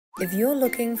If you're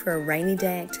looking for a rainy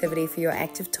day activity for your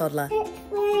active toddler, It's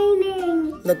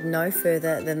raining. look no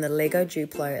further than the LEGO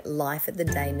DUPLO Life at the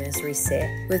Day Nursery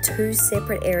set. With 2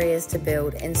 separate areas to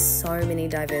build and so many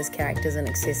diverse characters and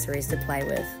accessories to play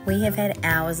with. We have had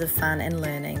hours of fun and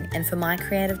learning, and for my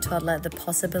creative toddler, the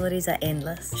possibilities are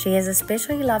endless. She has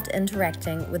especially loved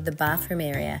interacting with the bathroom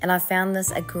area, and I found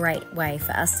this a great way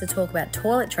for us to talk about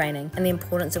toilet training and the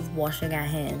importance of washing our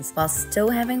hands, while still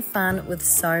having fun with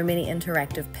so many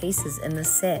interactive pieces in the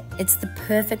set. It's the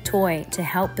perfect toy to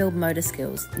help build motor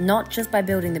skills, not just by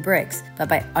building the bricks, but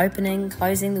by opening,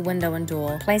 closing the window and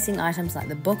door, placing items like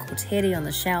the book or teddy on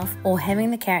the shelf, or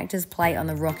having the characters play on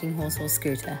the rocking horse or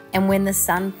scooter. And when the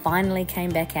sun finally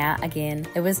came back out again,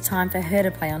 it was time for her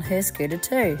to play on her scooter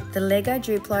too. The LEGO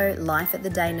DUPLO Life at the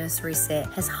Day Nursery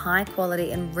set has high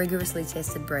quality and rigorously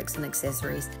tested bricks and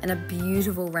accessories, and a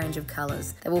beautiful range of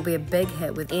colours that will be a big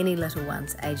hit with any little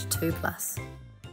ones aged 2+.